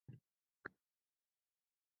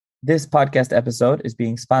This podcast episode is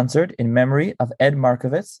being sponsored in memory of Ed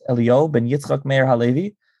Markovitz, Elio ben Yitzchak Meir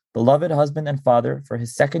Halevi, beloved husband and father, for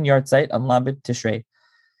his second yahrzeit on Lamed Tishrei.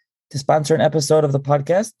 To sponsor an episode of the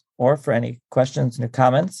podcast, or for any questions or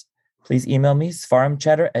comments, please email me,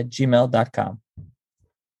 sfarmchatter@gmail.com.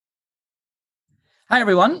 Hi,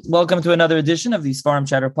 everyone. Welcome to another edition of the Sfarim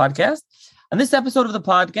Chatter podcast. On this episode of the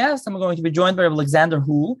podcast, I'm going to be joined by Alexander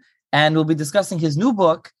Hool, and we'll be discussing his new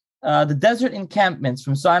book, The Desert Encampments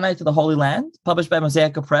from Sinai to the Holy Land, published by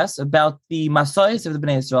Mosaica Press, about the Masois of the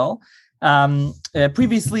Bnei Israel.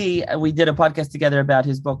 Previously, we did a podcast together about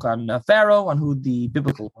his book on Pharaoh, on who the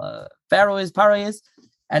biblical Pharaoh is, Paro is.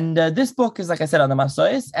 And this book is, like I said, on the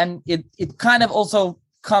Masois, and it kind of also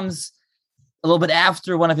comes a little bit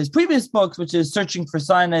after one of his previous books, which is Searching for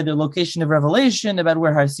Sinai, the Location of Revelation, about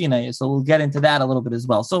where Har Sinai is. So we'll get into that a little bit as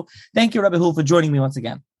well. So thank you, Rabbi Hool, for joining me once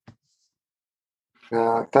again.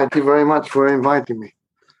 Thank you very much for inviting me.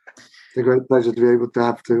 It's a great pleasure to be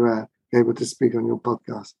able to speak on your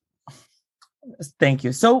podcast. Thank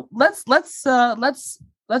you. So let's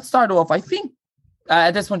start off. I think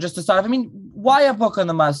at this one, just to start off, I mean, why a book on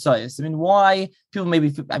the Masois? I mean, why people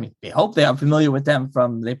they hope they are familiar with them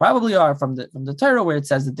they probably are from the Torah, where it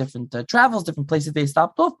says the different travels, different places they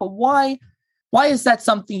stopped off. But why is that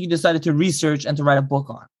something you decided to research and to write a book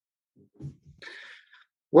on?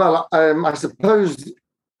 Well, I suppose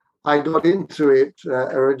I got into it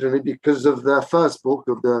originally because of the first book,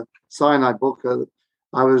 of the Sinai book.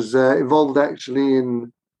 I was involved actually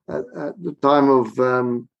at the time of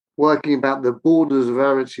working about the borders of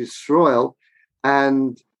Eretz Yisrael,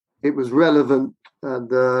 and it was relevant,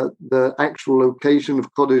 the actual location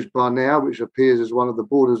of Kodesh Barnea, which appears as one of the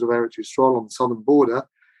borders of Eretz Yisrael on the southern border.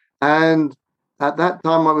 And at that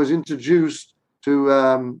time, I was introduced to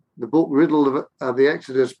the book Riddle of the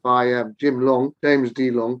Exodus by James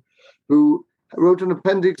D. Long, who wrote an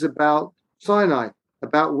appendix about Sinai,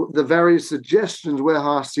 about the various suggestions where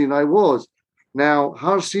Har Sinai was. Now,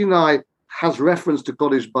 Har Sinai has reference to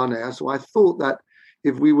Kodesh Barnea, so I thought that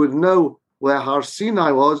if we would know where Har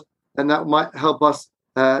Sinai was, then that might help us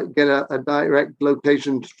get a direct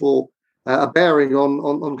location for a bearing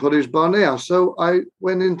on Kodesh Barnea. So I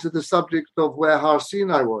went into the subject of where Har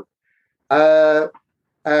Sinai was.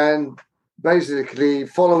 And basically,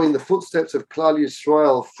 following the footsteps of Klal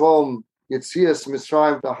Yisrael from Yetzias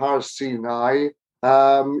Mitzrayim to Har Sinai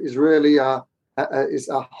is really a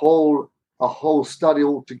whole study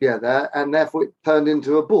altogether, and therefore it turned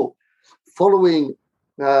into a book. Following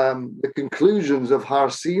the conclusions of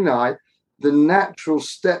Har Sinai, the natural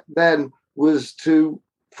step then was to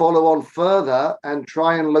follow on further and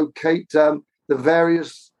try and locate the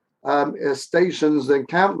various stations,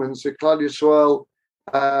 encampments that Klal Yisrael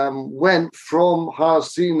went from Har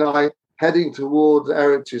Sinai heading towards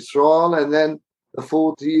Eretz Yisrael, and then the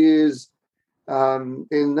 40 years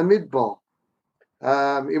in the Midbar.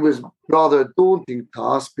 It was rather a daunting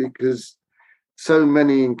task because so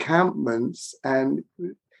many encampments and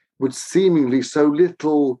with seemingly so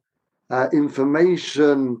little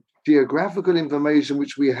information, geographical information,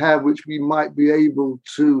 which we might be able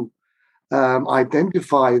to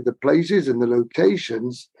identify the places and the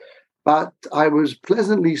locations. But I was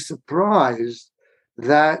pleasantly surprised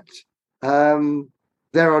that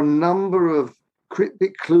there are a number of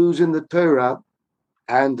cryptic clues in the Torah,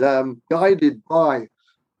 and guided by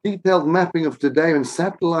detailed mapping of today and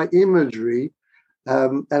satellite imagery,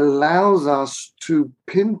 allows us to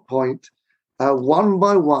pinpoint one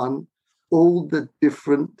by one all the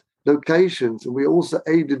different locations. And we're also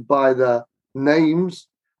aided by the names,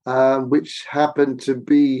 which happen to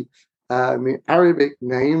be Arabic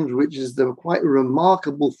names, which is the quite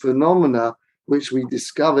remarkable phenomena which we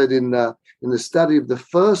discovered in the study of the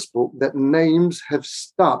first book, that names have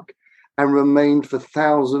stuck and remained for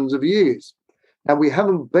thousands of years. Now, we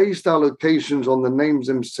haven't based our locations on the names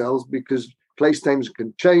themselves because place names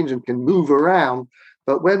can change and can move around.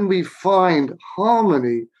 But when we find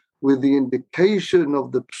harmony with the indication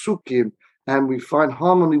of the psukim, and we find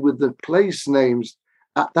harmony with the place names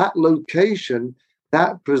at that location,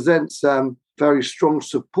 that presents very strong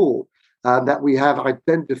support that we have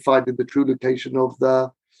identified in the true location of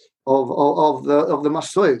the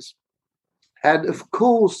Masois. And of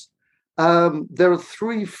course, there are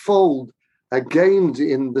threefold gains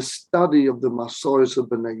in the study of the Masois of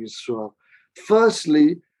Bnei Yisrael.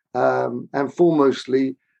 Firstly, and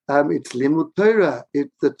foremostly, it's Limud Torah.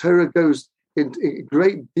 The Torah goes into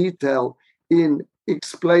great detail in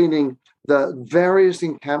explaining the various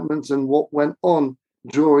encampments and what went on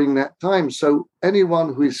during that time. So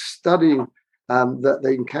anyone who is studying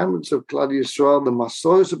the encampments of Klal Yisrael, the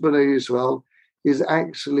Masois of Bnei Yisrael, is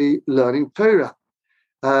actually learning Torah.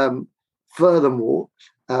 Furthermore,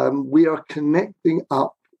 we are connecting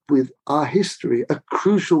up with our history, a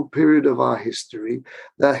crucial period of our history,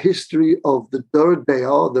 the history of the Dor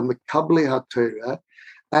De'ah, the Makabli HaTorah,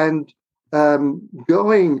 and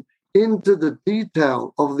going into the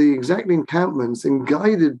detail of the exact encampments and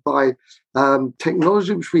guided by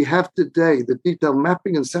technology which we have today, the detailed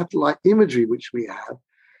mapping and satellite imagery which we have,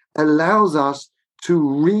 allows us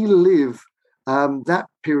to relive that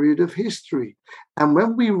period of history. And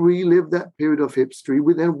when we relive that period of history,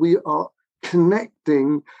 we are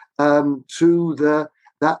connecting to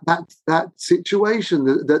that situation,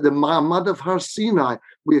 the Ma'amad of Har Sinai.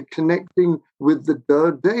 We are connecting with the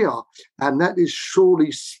Dor De'ah, and that is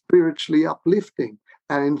surely spiritually uplifting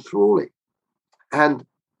and enthralling. And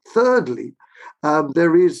thirdly,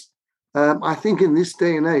 there is, I think in this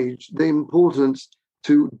day and age, the importance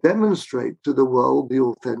to demonstrate to the world the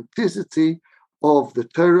authenticity of the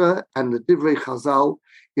Torah and the Divrei Chazal.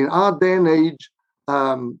 In our day and age,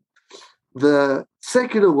 the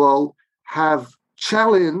secular world have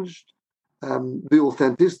challenged the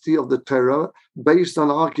authenticity of the Torah based on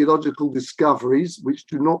archaeological discoveries which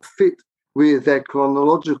do not fit with their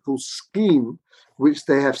chronological scheme which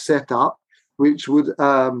they have set up, which would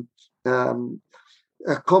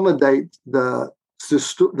accommodate the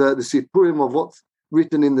Sipurim of what's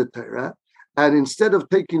written in the Torah. And instead of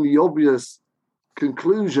taking the obvious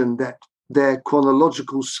conclusion that their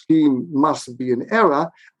chronological scheme must be an error,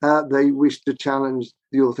 they wish to challenge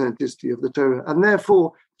the authenticity of the Torah. And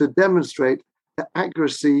therefore, to demonstrate the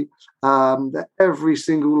accuracy, that every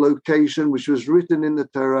single location which was written in the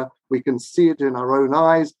Torah, we can see it in our own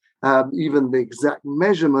eyes, even the exact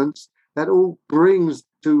measurements, that all brings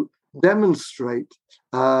to demonstrate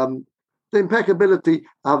the impeccability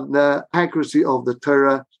of the accuracy of the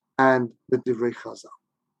Torah and the Divrei Chazal.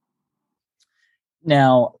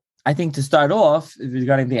 Now, I think to start off,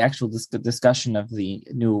 regarding the actual discussion of the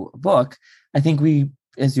new book, I think we,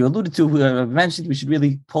 as you alluded to, mentioned, we should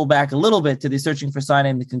really pull back a little bit to the Searching for Sinai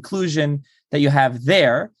and the conclusion that you have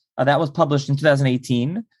there. That was published in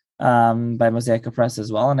 2018 by Mosaica Press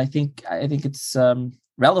as well. And I think it's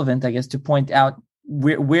relevant, I guess, to point out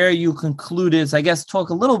where you concluded. So I guess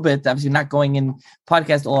talk a little bit, obviously not going in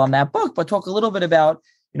podcast all on that book, but talk a little bit about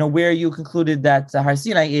where you concluded that Har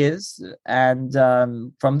Sinai is, and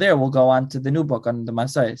from there we'll go on to the new book on the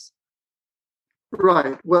Masais.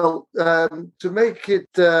 Right. Well, to make it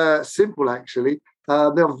simple, actually,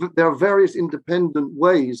 there are various independent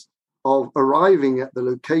ways of arriving at the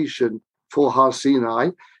location for Har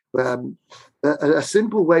Sinai. A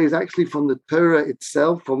simple way is actually from the Torah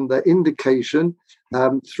itself, from the indication,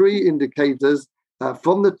 3 indicators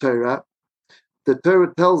from the Torah. The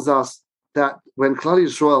Torah tells us that when Klal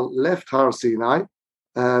Yisrael left Har Sinai,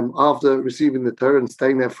 after receiving the Torah and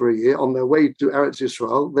staying there for a year, on their way to Eretz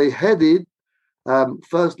Yisrael, they headed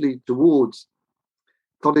firstly towards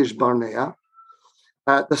Kodesh Barnea.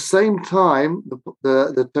 At the same time,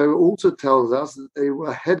 the Torah also tells us that they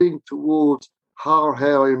were heading towards Har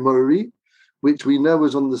Mori, which we know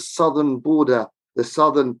is on the southern border, the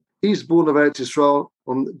southern east border of Eretz Yisrael,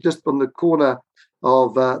 just on the corner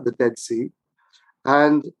of the Dead Sea.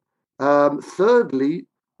 And thirdly,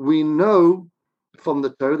 we know from the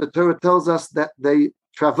Torah tells us that they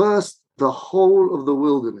traversed the whole of the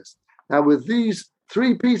wilderness. Now, with these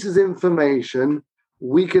 3 pieces of information,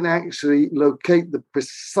 we can actually locate the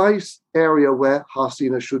precise area where Har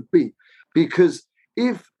Sinai should be. Because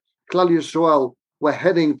if Klal Yisrael were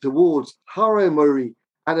heading towards Har Mori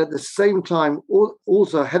and at the same time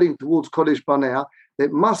also heading towards Kodesh Barnea,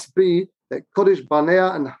 it must be that Kodesh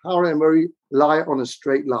Barnea and Har Mori lie on a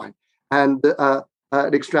straight line. And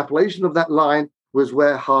an extrapolation of that line was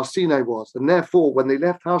where Har Sinai was. And therefore, when they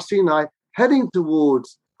left Har Sinai, heading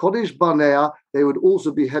towards Kodesh Barnea, they would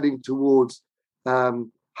also be heading towards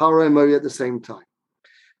Har Mori at the same time.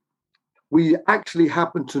 We actually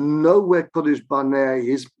happen to know where Kodesh Barnea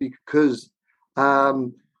is because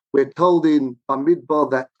we're told in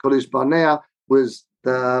Bamidbar that Kodesh Barnea was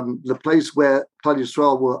the place where Klal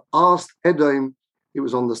Yisrael were asked Edom. It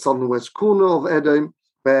was on the southern west corner of Edom,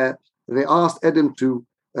 where they asked Edom to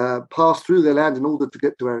pass through their land in order to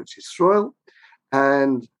get to Eretz Yisrael.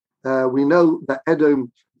 And we know that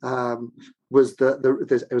Edom was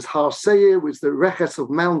it was Har Seir, which the reches of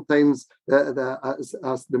mountains,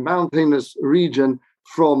 as the mountainous region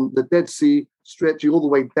from the Dead Sea stretching all the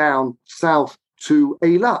way down south to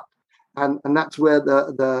Eilat, and that's where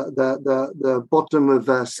the bottom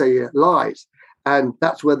of Seir lies, and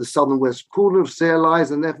that's where the southern west corner of Seir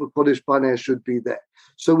lies, and therefore Kodesh Barnea should be there.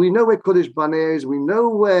 So we know where Kodesh Barnea is. We know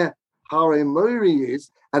where Har Mori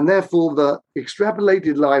is, and therefore the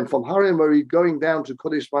extrapolated line from Har Mori going down to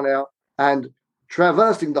Kodesh Barnea and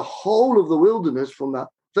traversing the whole of the wilderness from that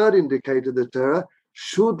third indicator, the Torah,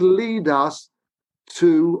 should lead us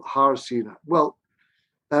to Har Sinai. Well,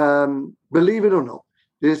 believe it or not,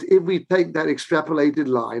 if we take that extrapolated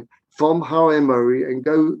line from Har Mori and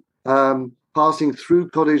go passing through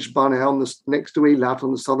Kodesh Barnea next to Eilat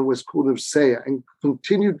on the southern-west corner of Seir and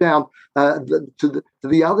continue down to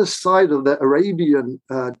the other side of the Arabian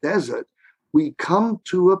desert, we come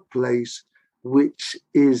to a place which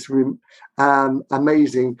is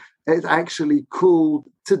amazing. It's actually called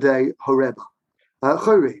today Horeba,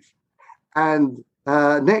 Chorev. And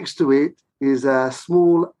next to it is a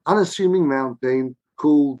small, unassuming mountain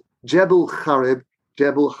called Jebel Chareb.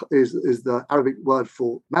 Jebel is the Arabic word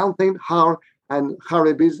for mountain, Har, and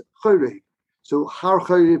Chareb is Chorev. So Har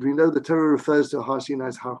Chorev, we know the Torah refers to Har Sinai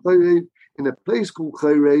as Har Chorev, in a place called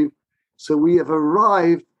Chorev. So we have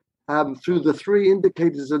arrived through the three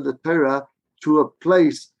indicators of the Torah to a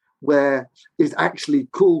place where is actually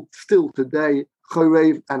called still today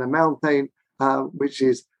Chorev, and a mountain which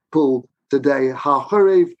is called today Har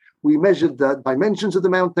Chorev. We measured the dimensions of the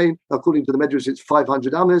mountain. According to the Medrash, it's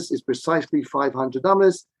 500 amas. It's precisely 500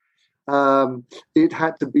 amas. It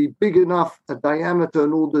had to be big enough, a diameter,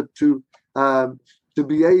 in order to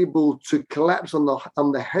be able to collapse on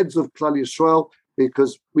the heads of Klal Yisrael,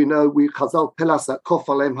 because we know Chazal tell us that Kof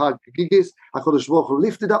Aleim Har Gigis, HaKadosh Baruch Hu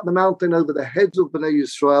lifted up the mountain over the heads of Bnei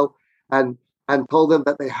Yisrael and told them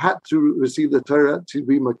that they had to receive the Torah, to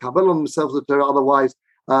be makabel on themselves the Torah, otherwise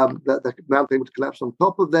that the mountain would collapse on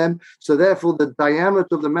top of them. So therefore, the diameter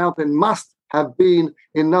of the mountain must have been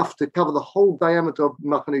enough to cover the whole diameter of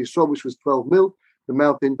Machane Yisrael, which was 12 mil. The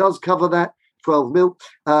mountain does cover that, 12 mil.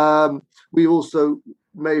 We also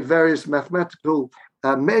made various mathematical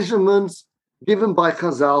measurements given by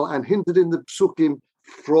Chazal and hinted in the Psukim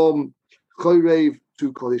from Chorev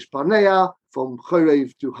to Kodesh Barnea, from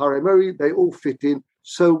Chorev to Har Mori. They all fit in.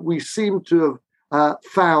 So we seem to have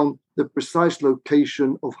found the precise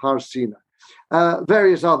location of Har Sinai.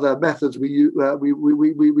 Various other methods we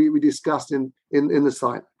discussed in the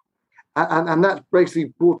Sinai, and that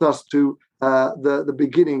basically brought us to the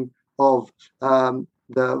beginning of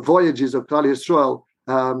the voyages of Klal Yisrael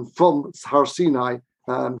from Har Sinai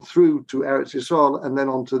through to Eretz Yisrael, and then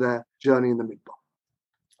on to their journey in the Midbar.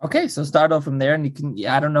 Okay, so start off from there, and you can,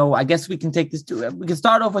 I don't know, I guess we can take this to, we can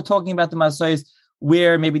start off with talking about the Masayos,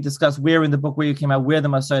 where maybe discuss where in the book where you came out, where the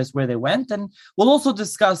Masayos, where they went. And we'll also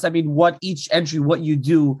discuss, what each entry, what you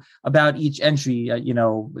do about each entry,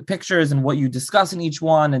 pictures and what you discuss in each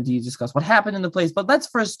one. And do you discuss what happened in the place? But let's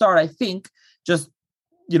first start, I think, just,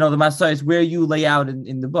 the Masayos, where you lay out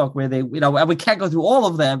in the book, where they, we can't go through all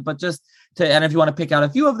of them, but just and if you want to pick out a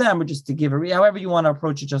few of them or just to give however you want to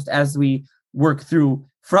approach it, just as we work through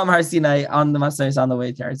from Har Sinai on the Masayos on the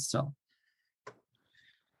way to Eretz Yisrael.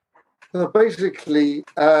 Basically,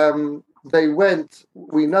 they went,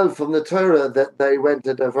 we know from the Torah that they went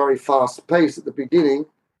at a very fast pace at the beginning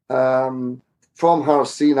from Har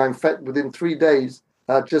Sinai. In fact, within 3 days,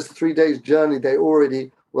 just 3 days journey, they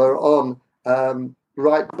already were on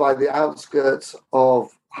right by the outskirts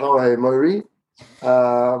of Har Mori.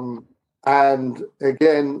 And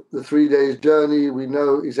again, the 3 days journey, we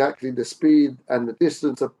know exactly the speed and the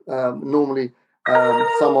distance of normally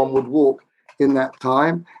someone would walk in that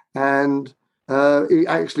time. And it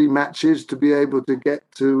actually matches to be able to get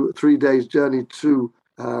to 3 days journey to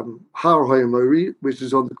Har Mori, which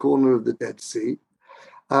is on the corner of the Dead Sea.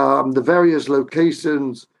 The various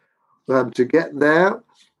locations to get there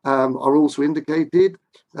are also indicated,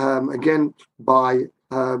 again, by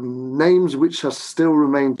names which are still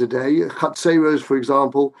remain today. Chatzeros, for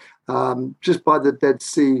example, just by the Dead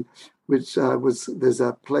Sea, which there's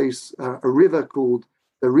a place, a river called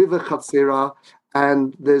the River Chatzera,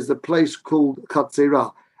 and there's a place called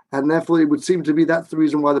Chatzera. And therefore, it would seem to be that's the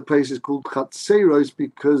reason why the place is called Chatzeros,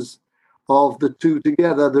 because of the two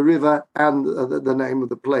together, the river and the name of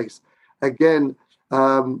the place. Again,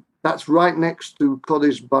 that's right next to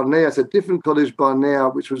Kodesh Barnea. It's a different Kodesh Barnea,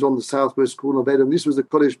 which was on the southwest corner of Edom. This was the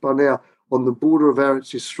Kodesh Barnea on the border of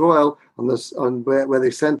Eretz Yisrael, where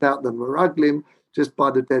they sent out the Meraglim, just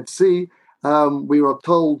by the Dead Sea. We are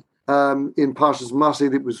told in Parshas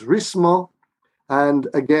Masid it was Risma. And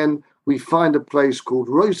again, we find a place called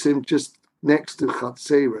Rosim just next to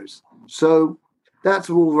Chatzeros. So that's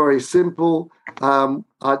all very simple.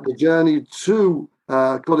 The journey to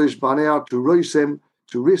Kodesh Barnea, to Rosim,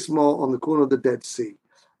 to Risma on the corner of the Dead Sea.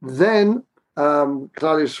 Then, Klal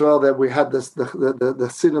Yisrael, that we had the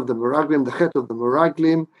sin of the Meraglim, the chet of the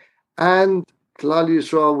Meraglim, and Klal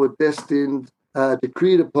Yisrael were destined,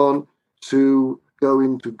 decreed upon to go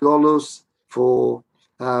into Golus for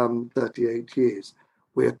 38 years.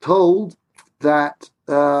 We're told that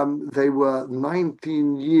they were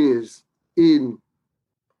 19 years in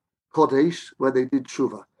Kodesh, where they did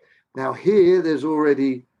Tshuva. Now here, there's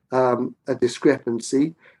already a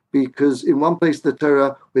discrepancy, because in one place in the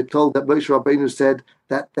Torah, we're told that Moshe Rabbeinu said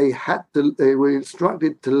that they were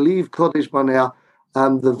instructed to leave Kodesh Barnea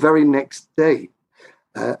the very next day.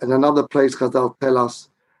 And another place, Chazal tell us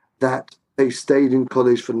that they stayed in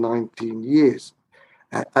Kodesh for 19 years,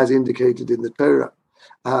 as indicated in the Torah.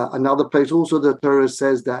 Another place also, the Torah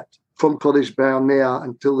says that from Kodesh Barnea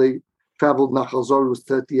until they traveled Nachal Zor was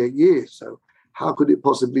 38 years. So how could it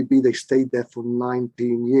possibly be they stayed there for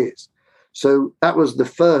 19 years? So that was the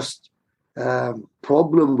first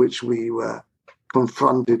problem which we were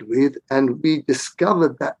confronted with. And we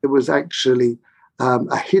discovered that there was actually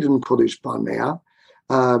a hidden Kodesh Barnea.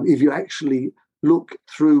 If you actually look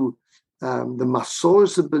through the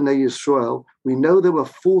Masoros of Bnei Yisrael, we know there were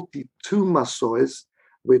 42 Masoros.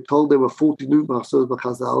 We're told there were 42 Masoros by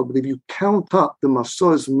Chazal, but if you count up the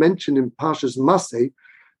Masoros mentioned in Parshas Maseh,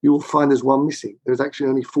 you will find there's one missing. There's actually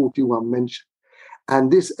only 41 mentioned.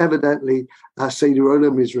 And this evidently, Seder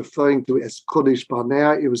Olam is referring to it as Kodesh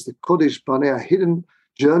Barnea. It was the Kodesh Barnea, hidden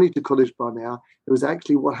journey to Kodesh Barnea. It was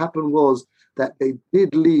actually, what happened was that they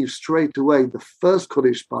did leave straight away the first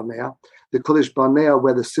Kodesh Barnea, the Kodesh Barnea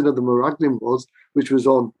where the sin of the Meraglim was, which was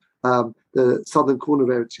on the southern corner of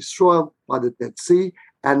Eretz Yisrael by the Dead Sea.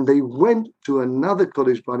 And they went to another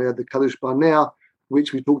Kodesh Barnea, the Kodesh Barnea,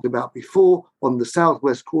 which we talked about before, on the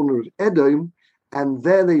southwest corner of Edom. And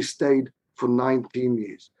there they stayed for 19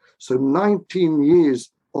 years. So 19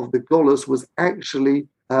 years of the Golus was actually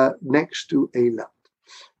next to Eilat.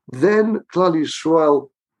 Then Klal Yisrael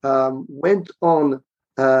went on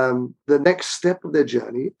the next step of their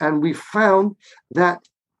journey, and we found that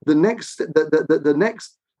the next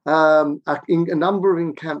a number of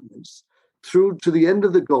encampments through to the end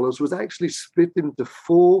of the Golus was actually split into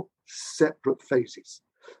 4 separate phases.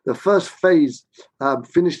 The first phase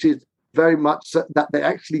finished it very much that they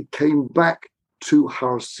actually came back to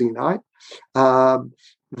Har Sinai.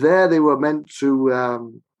 There they were meant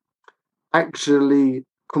to actually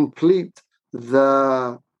complete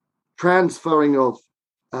the transferring of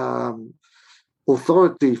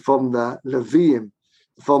authority from the Leviim,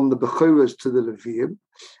 from the Bechoros to the Leviim,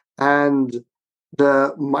 and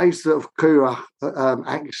the Meiser of Korach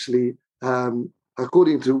actually,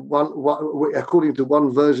 according to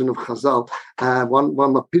one version of Chazal,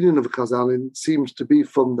 one opinion of Chazal, and it seems to be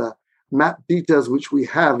from the map details which we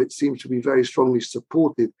have, it seems to be very strongly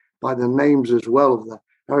supported by the names as well of the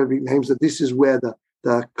Arabic names, that this is where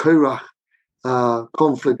the Korach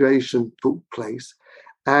conflagration took place.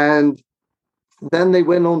 And then they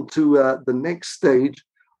went on to the next stage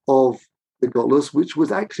of the Golus, which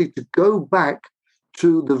was actually to go back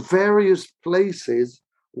to the various places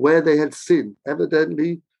where they had sinned,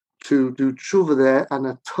 evidently to do tshuva there and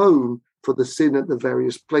atone for the sin at the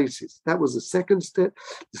various places. That was the second step.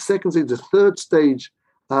 The second stage, the third stage,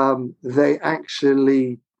 they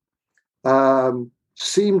actually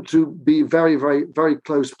seemed to be very, very, very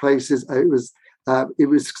close places. It was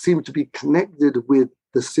seemed to be connected with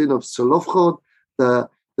the sin of Selofchod, the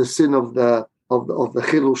sin of the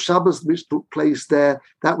Chilul Shabbos, which took place there.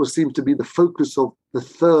 That seemed to be the focus of the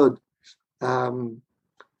third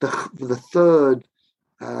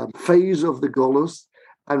phase of the Golus.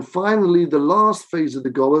 And finally, the last phase of the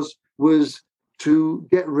Golus was to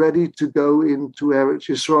get ready to go into Eretz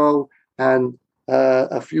Yisrael, and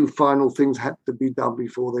a few final things had to be done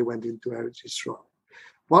before they went into Eretz Yisrael.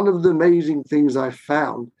 One of the amazing things I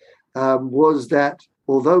found was that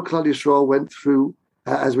although Klal Yisrael went through,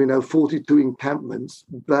 as we know, 42 encampments,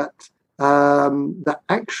 but the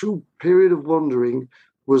actual period of wandering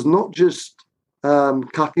was not just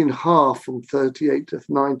cut in half from 38 to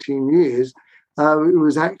 19 years. It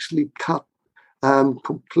was actually cut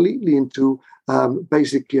completely into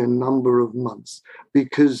basically a number of months,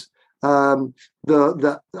 because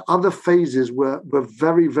the other phases were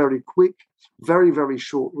very, very quick, very, very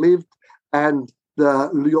short-lived, and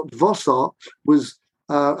the Yot Vosar was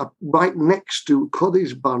right next to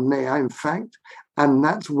Kodesh Barnea, in fact, and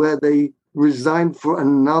that's where they resigned for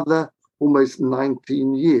another almost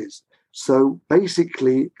 19 years. So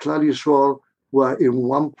basically, Klal Yisrael were in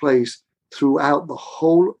one place throughout the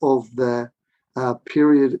whole of their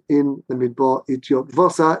period in the Midbar, Yot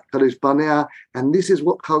Vosar, Kodesh Barnea, and this is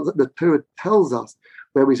what the Torah tells us,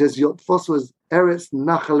 where he says Yot Vosar was Eretz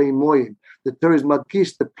Nachalei Moyim. The Torah is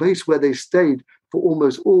Madgish, the place where they stayed for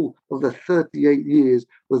almost all of the 38 years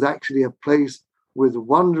was actually a place with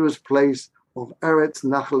wondrous place of Eretz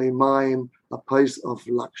Nachal Mayim, a place of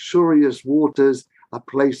luxurious waters, a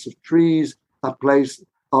place of trees, a place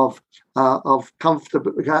of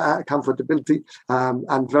comfortability,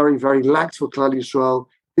 and very, very lax for Klal Yisrael.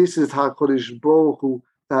 This is how Kodesh Baruch Hu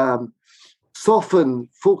softened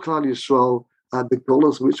for Klal Yisrael the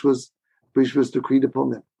Golos which was decreed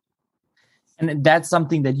upon them. And that's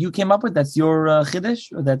something that you came up with? That's your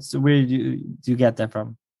Chiddush? Or that's where do you get that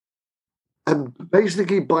from? And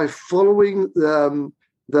basically by following the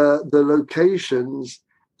locations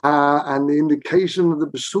and the indication of the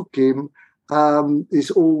Pesukim,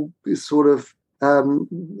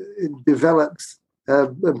 it develops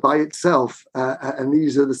by itself, and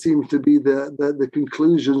these seem to be the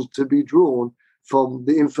conclusions to be drawn from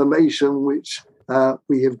the information which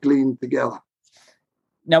we have gleaned together.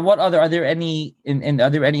 Now, are there any in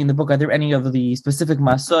the book? Are there any of the specific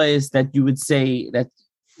masois that you would say that,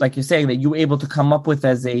 like you're saying, that you were able to come up with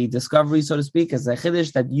as a discovery, so to speak, as a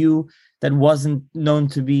chiddush that wasn't known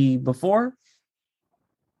to be before?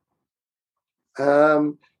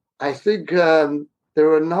 I think there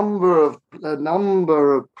are a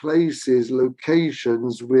number of places,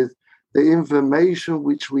 locations with the information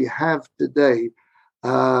which we have today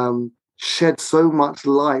shed so much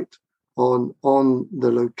light on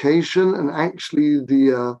the location and actually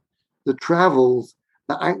the travels,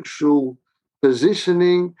 the actual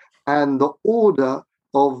positioning and the order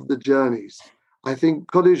of the journeys. I think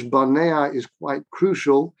Kodesh Barnea is quite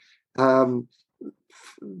crucial.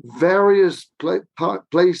 Various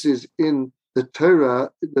places in the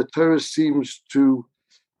Torah seems to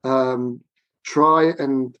try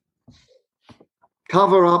and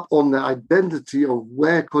cover up on the identity of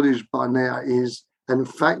where Kodesh Barnea is. And in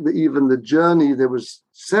fact, that even the journey, there was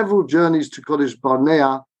several journeys to Kodesh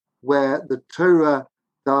Barnea where the Torah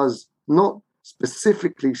does not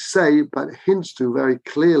specifically say, but hints to very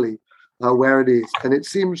clearly where it is. And it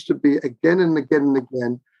seems to be again and again and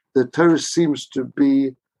again, the Torah seems to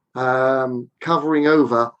be covering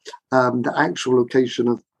over the actual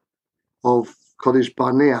location of Kodesh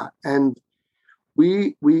Barnea. And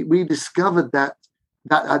we discovered that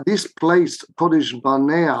at this place, Kodesh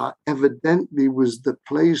Barnea, evidently was the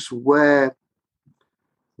place where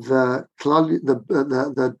the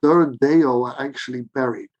Dor Deo were actually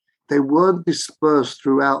buried. They weren't dispersed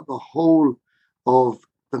throughout the whole of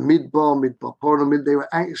the Midbar Paranamid. They were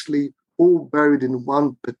actually all buried in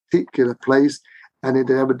one particular place, and it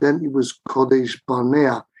evidently was Kodesh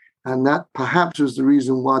Barnea. And that perhaps was the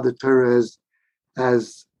reason why the Torah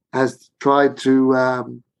has tried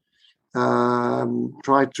to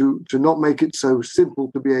not make it so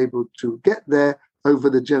simple to be able to get there over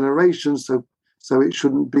the generations. So it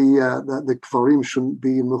shouldn't be the Kfarim shouldn't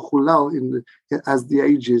be mechulal as the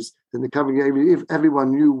ages in the coming age. If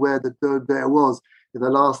everyone knew where the third day was in the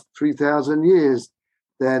last 3,000 years,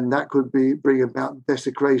 then that could bring about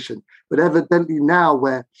desecration. But evidently now,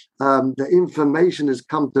 where the information has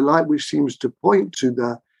come to light, which seems to point to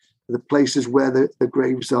the places where the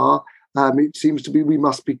graves are, it seems to be we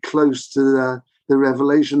must be close to the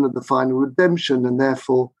revelation of the final redemption, and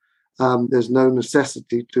therefore there's no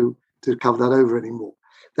necessity to cover that over anymore.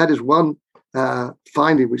 That is one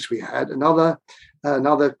finding which we had. Another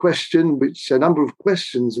question, a number of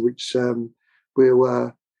questions which we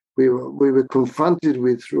were confronted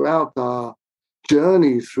with throughout our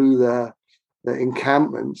journey through the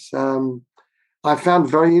encampments. I found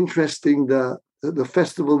very interesting the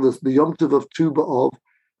festival, the Yom Tov of Tu B'Av.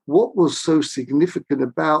 What was so significant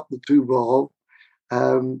about the Tu B'Av?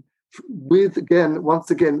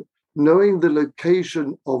 Once again, knowing the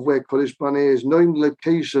location of where Kodesh Barnea is, knowing the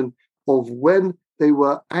location of when they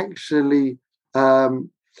were actually the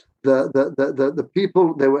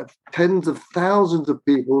people, there were tens of thousands of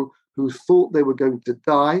people who thought they were going to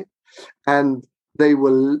die, and they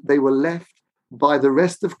were left by the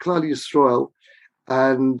rest of Klal Yisrael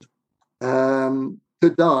and to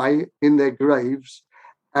die in their graves.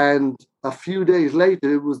 And a few days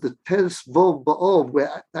later, it was the Tes Vov B'Av,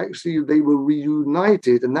 where actually they were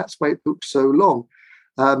reunited, and that's why it took so long.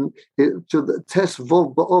 To the Tes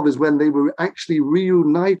Vov B'Av is when they were actually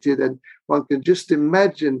reunited, and one can just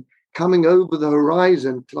imagine coming over the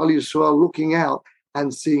horizon, Klal Yisrael looking out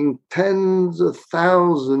and seeing tens of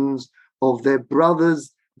thousands of their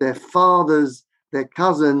brothers, their fathers, their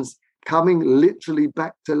cousins coming literally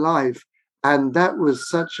back to life. And that was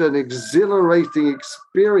such an exhilarating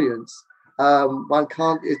experience. One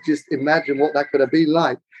can't just imagine what that could have been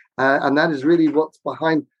like. And that is really what's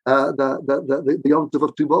behind the Yom Tov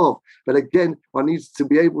of Tu B'Av. But again, one needs to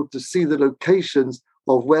be able to see the locations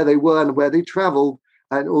of where they were and where they traveled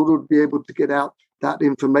in order to be able to get out that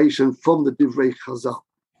information from the Divrei Chazal.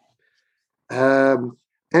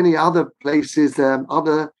 any other places,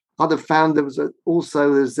 other found there was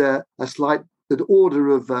there's a slight the order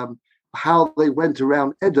of how they went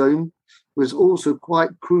around Edom was also quite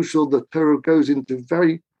crucial. The Torah goes into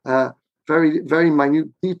very minute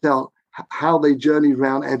detail how they journeyed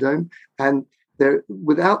around Edom, and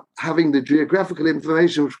without having the geographical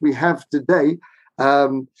information which we have today,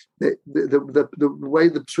 the way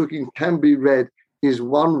the Psukim can be read is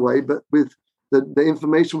one way, but with the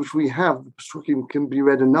information which we have, the Psukim can be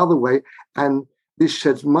read another way, and this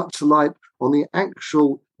sheds much light on the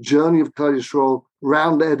actual journey of Klal Yisrael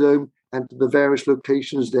around Edom and to the various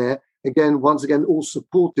locations there. Once again, all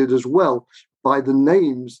supported as well by the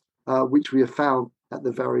names which we have found at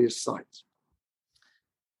the various sites.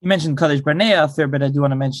 You mentioned Kadesh Barnea a fair bit. I do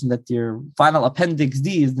want to mention that your final Appendix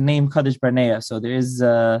D is the name Kadesh Barnea. So there is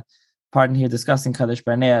a part in here discussing Kadesh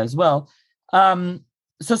Barnea as well.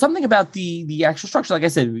 So something about the actual structure, like I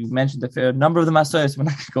said, we mentioned a fair number of the Masayos. We're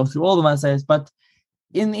not going to go through all the Masayos, but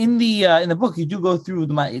in the book, you do go through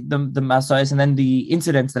the Masayos and then the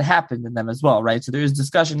incidents that happened in them as well, right? So there is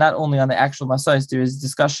discussion not only on the actual Masayos, there is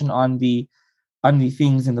discussion on the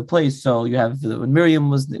things in the place. So you have when Miriam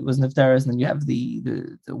was Niftaris, and then you have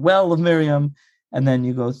the well of Miriam, and then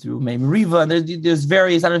you go through Mei Meriva, and there's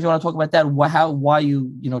various. I don't know if you want to talk about that. Why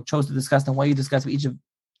you chose to discuss and why you discuss each of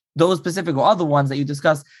those specific or other ones that you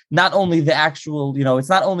discuss. Not only the actual, it's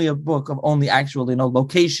not only a book of only actual,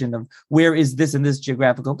 location of where is this in this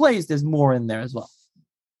geographical place. There's more in there as well.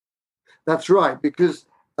 That's right, because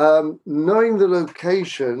knowing the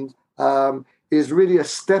locations is really a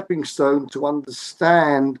stepping stone to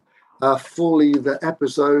understand fully the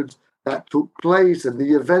episodes that took place and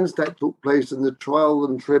the events that took place and the trials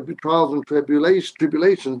and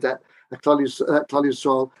tribulations that Klal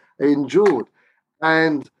Yisrael endured.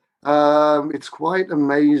 And it's quite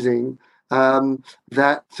amazing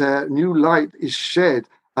that new light is shed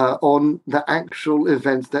on the actual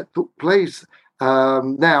events that took place.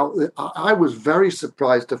 Now, I was very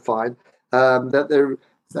surprised to find that there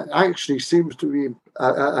actually seems to be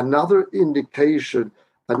another indication,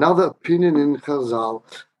 another opinion in Chazal,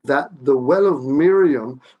 that the well of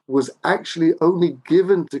Miriam was actually only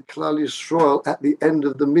given to Klal Yisrael at the end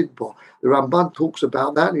of the Midbar. The Ramban talks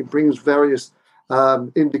about that, and he brings various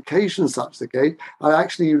indications such the case. I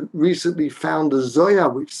actually recently found a Zohar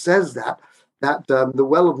which says that the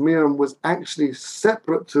well of Miriam was actually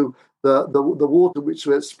separate to the water which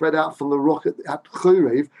was spread out from the rock at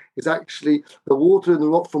Chorev. Is actually the water in the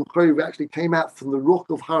rock from Chorev actually came out from the rock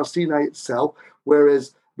of Har Sinai itself,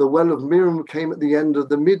 whereas the well of Miriam came at the end of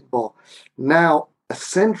the Midbar. Now, a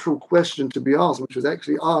central question to be asked, which was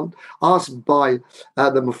actually asked by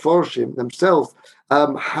the Meforshim themselves,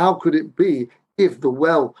 how could it be if the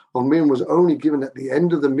well of Miriam was only given at the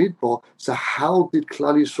end of the Midbar? So how did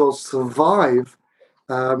Klal Yisrael survive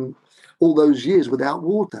all those years without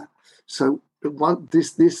water? So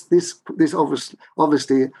this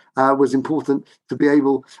obviously was important to be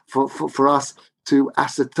able for us to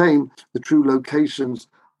ascertain the true locations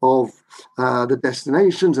of the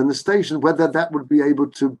destinations and the stations, whether that would be able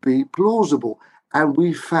to be plausible. And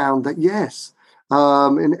we found that yes,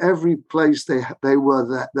 in every place they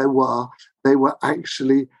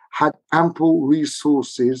actually had ample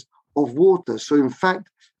resources of water. So in fact,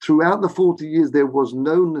 throughout the 40 years, there was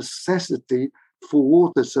no necessity for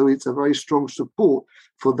water. So it's a very strong support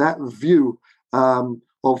for that view of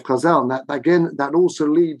Chazal. And that also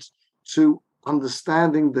leads to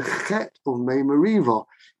understanding the chet of Mei Meriva.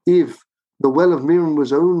 If the well of Miriam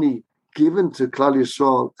was only given to Klal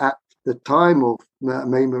Yisrael at the time of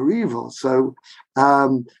Mei Meriva, so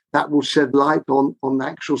that will shed light on the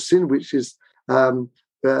actual sin, which is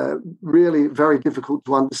really very difficult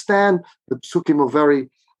to understand. The psukim are very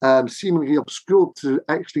seemingly obscure to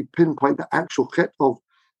actually pinpoint the actual chet of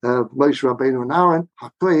Moshe Rabbeinu and Aaron,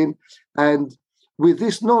 HaKohen. And with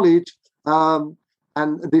this knowledge and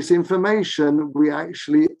this information, we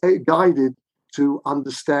actually guided to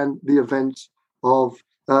understand the events of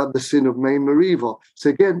the sin of Mei Meriva. So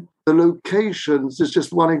again, the locations is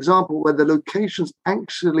just one example where the locations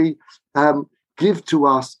actually give to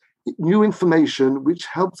us new information which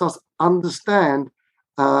helps us understand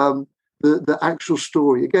the actual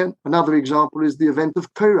story. Again, another example is the event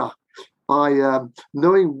of Korach. By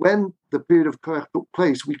knowing when the period of Korach took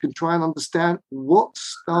place, we can try and understand what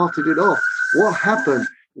started it off, what happened,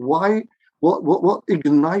 why, what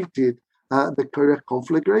ignited the Korach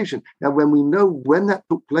conflagration. Now, when we know when that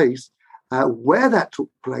took place, where that took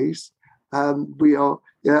place, we are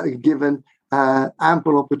given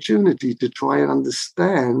ample opportunity to try and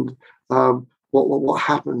understand what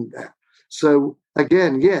happened there. So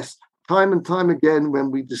again, yes, time and time again, when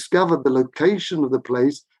we discover the location of the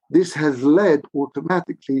place, this has led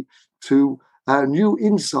automatically to a new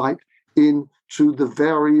insight into the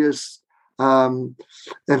various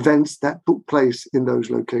events that took place in those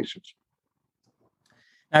locations.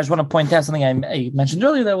 I just want to point out something I mentioned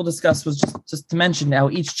earlier that we'll discuss, was just to mention how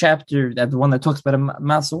each chapter, that the one that talks about a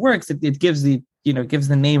Masa works, it gives the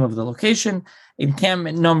name of the location,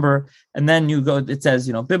 encampment number, and then it says,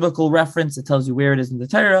 biblical reference, it tells you where it is in the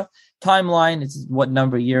Torah, timeline, it's what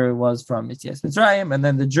number year it was from Yetzias Mitzrayim, and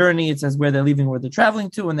then the journey, it says where they're leaving, where they're traveling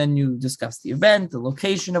to, and then you discuss the event, the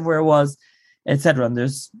location of where it was, etc. And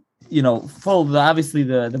there's, obviously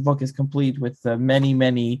the book is complete with many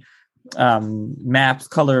maps,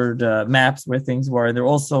 colored maps where things were. There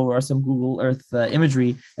also are some Google Earth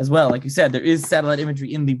imagery as well. Like you said, there is satellite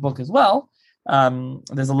imagery in the book as well.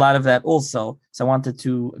 There's a lot of that also. So I wanted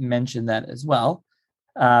to mention that as well.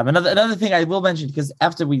 Another thing I will mention, because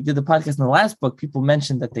after we did the podcast in the last book, people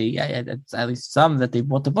mentioned that at least some, that they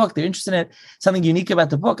bought the book. They're interested in it. Something unique about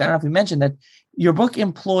the book, I don't know if we mentioned that your book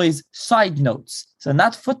employs side notes. So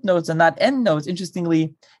not footnotes and not end notes.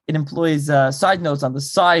 Interestingly, it employs side notes on the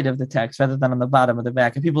side of the text rather than on the bottom of the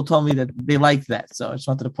back. And people told me that they liked that. So I just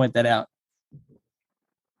wanted to point that out.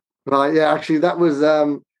 Right. Yeah, actually, that was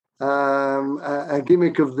a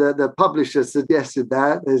gimmick of the publisher suggested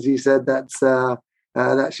that. As he said, that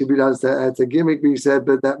should be done as a gimmick, he said,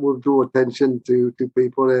 but that will draw attention to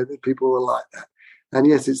people. People will like that. And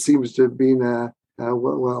yes, it seems to have been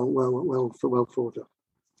well thought of.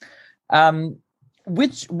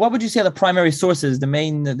 What would you say are the primary sources, the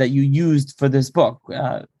main that you used for this book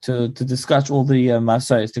to discuss all the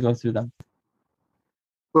Masayos, to go through them?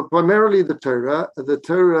 Well, primarily the Torah. The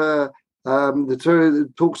Torah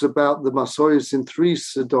talks about the Masayos in 3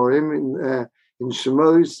 Sidorim, in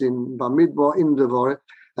Shemos, in Bamidbar, in Devarim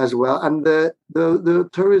as well. And the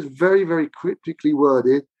Torah is very, very cryptically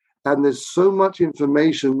worded, and there's so much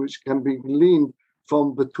information which can be gleaned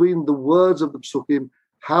from between the words of the Psukim,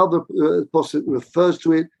 how the Pasuk refers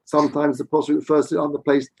to it. Sometimes the Pasuk refers to it on the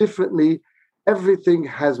place differently. Everything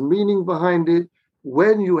has meaning behind it.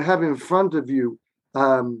 When you have in front of you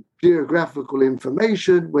geographical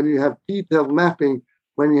information, when you have detailed mapping,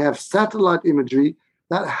 when you have satellite imagery,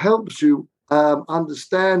 that helps you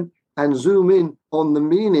understand and zoom in on the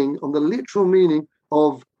meaning, on the literal meaning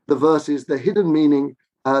of the verses, the hidden meaning,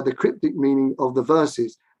 the cryptic meaning of the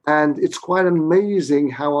verses. And it's quite amazing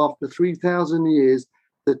how after 3,000 years,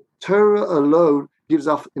 the Torah alone gives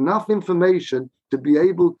us enough information to be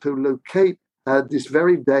able to locate this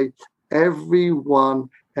very day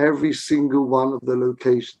every single one of the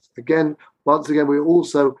locations. Once again, we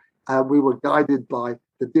were guided by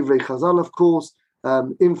the Divrei Chazal, of course,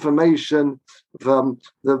 information from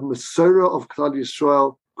the Masorah of Klal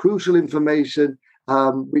Yisrael, crucial information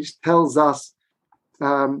which tells us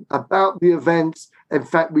about the events. In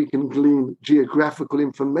fact, we can glean geographical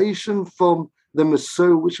information from the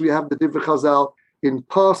Masorah, which we have the Divrei Chazal, in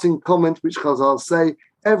passing comments which Chazal say.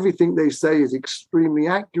 Everything they say is extremely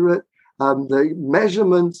accurate. The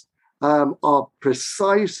measurements are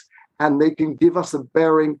precise, and they can give us a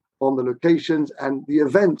bearing on the locations and the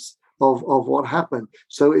events of what happened.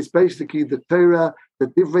 So it's basically the Torah, the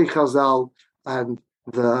Divrei Chazal, and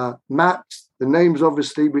the maps, the names,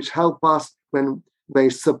 obviously, which help us when they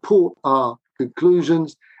support our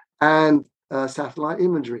conclusions, and satellite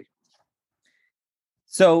imagery.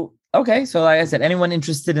 So, okay. So like I said, anyone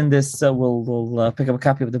interested in this will pick up a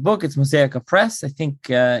copy of the book. It's Mosaica Press. I think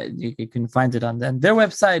you can find it on their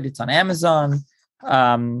website. It's on Amazon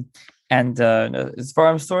and it's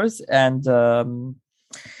farm stores. And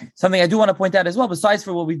something I do want to point out as well, besides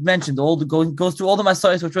for what we've mentioned, goes through all the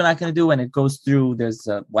Masayos, which we're not going to do, and it goes through, there's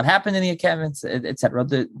what happened in the encampments, etc.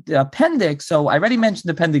 The appendix, so I already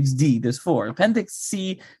mentioned Appendix D, there's 4. Appendix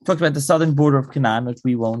C talks about the southern border of Canaan, which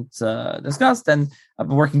we won't discuss, and I've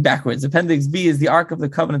been working backwards. Appendix B is the Ark of the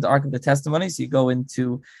Covenant, the Ark of the Testimony, so you go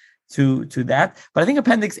into to that. But I think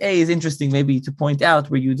Appendix A is interesting maybe to point out,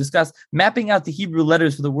 where you discuss mapping out the Hebrew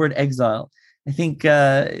letters for the word exile. I think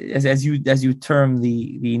as you term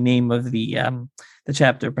the name of the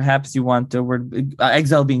chapter, perhaps you want the word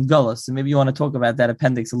exile being gullus, so maybe you want to talk about that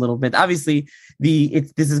appendix a little bit. Obviously,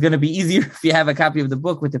 this is going to be easier if you have a copy of the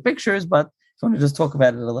book with the pictures, but I want to just talk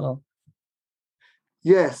about it a little.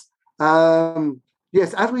 Yes,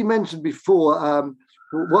 yes. As we mentioned before,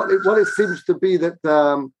 what it seems to be that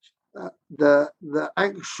the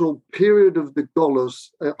actual period of the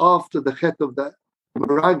Golus after the Chet of the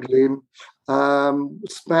Meraglim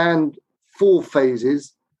spanned 4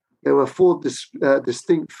 phases. There were 4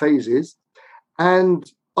 distinct phases, and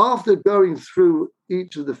after going through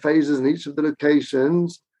each of the phases and each of the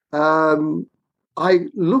locations, I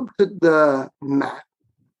looked at the map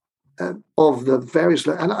of the various,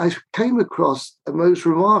 and I came across a most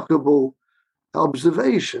remarkable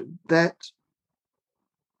observation that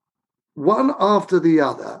one after the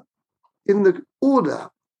other, in the order,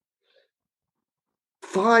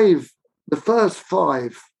 the first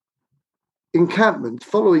 5 encampments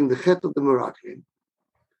following the Chet of the Meraglim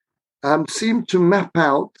seemed to map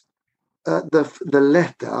out the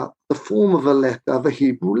letter, the form of a letter, of a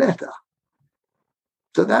Hebrew letter.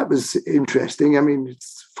 So that was interesting. I mean,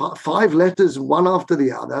 it's 5 letters, one after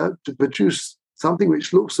the other, to produce something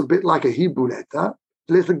which looks a bit like a Hebrew letter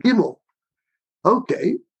Gimel.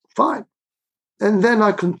 Okay, fine. And then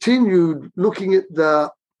I continued looking at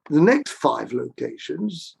the next 5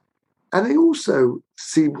 locations, and they also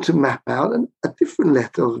seemed to map out a different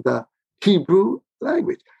letter of the Hebrew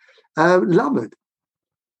language, Lamed.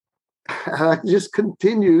 And I just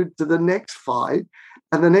continued to the next 5,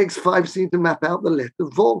 and the next 5 seemed to map out the letter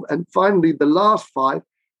Vov. And finally, the last 5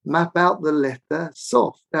 map out the letter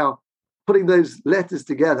Sof. Now, putting those letters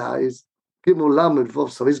together is Gimel Lamed Vov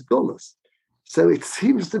Sof, is Golos. So it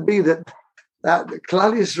seems to be that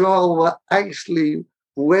Klal Yisrael were actually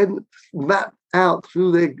mapped out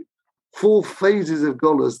through their 4 phases of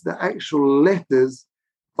Golos, the actual letters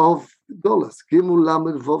of Golos, Gimel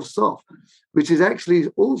Lamed Vov Sof, which is actually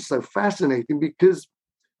also fascinating because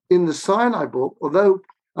in the Sinai book, although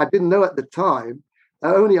I didn't know at the time,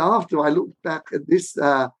 only after I looked back at these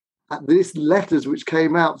letters which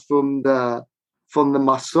came out from the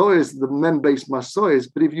Masoyas, the mem-based Masoyas.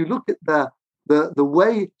 But if you look at the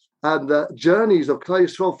way the journeys of Klal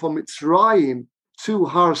Yisrael from Mitzrayim to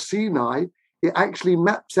Har Sinai, it actually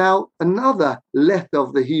maps out another letter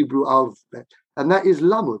of the Hebrew alphabet, and that is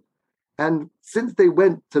Lamed. And since they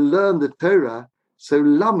went to learn the Torah, so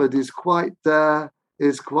Lamed is quite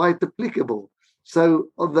applicable. So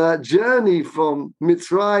the journey from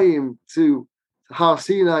Mitzrayim to Har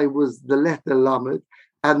Sinai was the letter Lamed,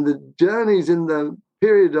 and the journeys in the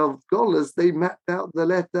period of Golos, they mapped out the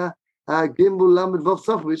letter Gimel Lamed Vav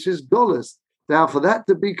Sof, which is Golos. Now, for that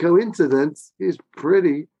to be coincidence is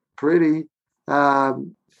pretty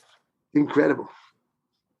incredible.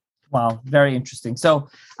 Wow, very interesting. So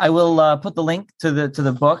I will put the link to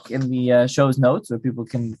the book in the show's notes so people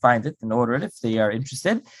can find it and order it if they are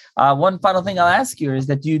interested. One final thing I'll ask you is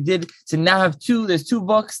that so now have there's 2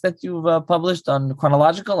 books that you've published on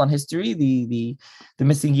chronological, on history, the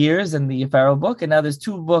missing years and the Pharaoh book, and now there's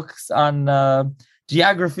 2 books on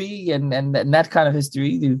geography and that kind of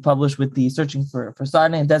history that you published with the Searching for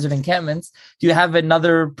Sinai and Desert Encampments. Do you have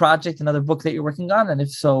another project, another book that you're working on? And if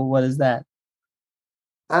so, what is that?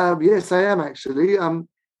 Yes, I am actually.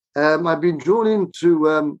 I've been drawn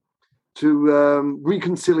into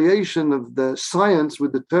reconciliation of the science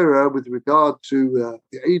with the Torah with regard to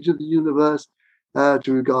the age of the universe,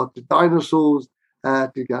 to regard to dinosaurs,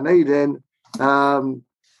 to Gan Eden,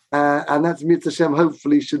 and that's Mitzvah Hashem.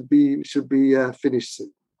 Hopefully, should be finished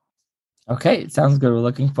soon. Okay, it sounds good. We're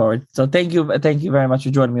looking forward. So thank you very much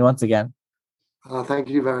for joining me once again. Thank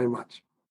you very much.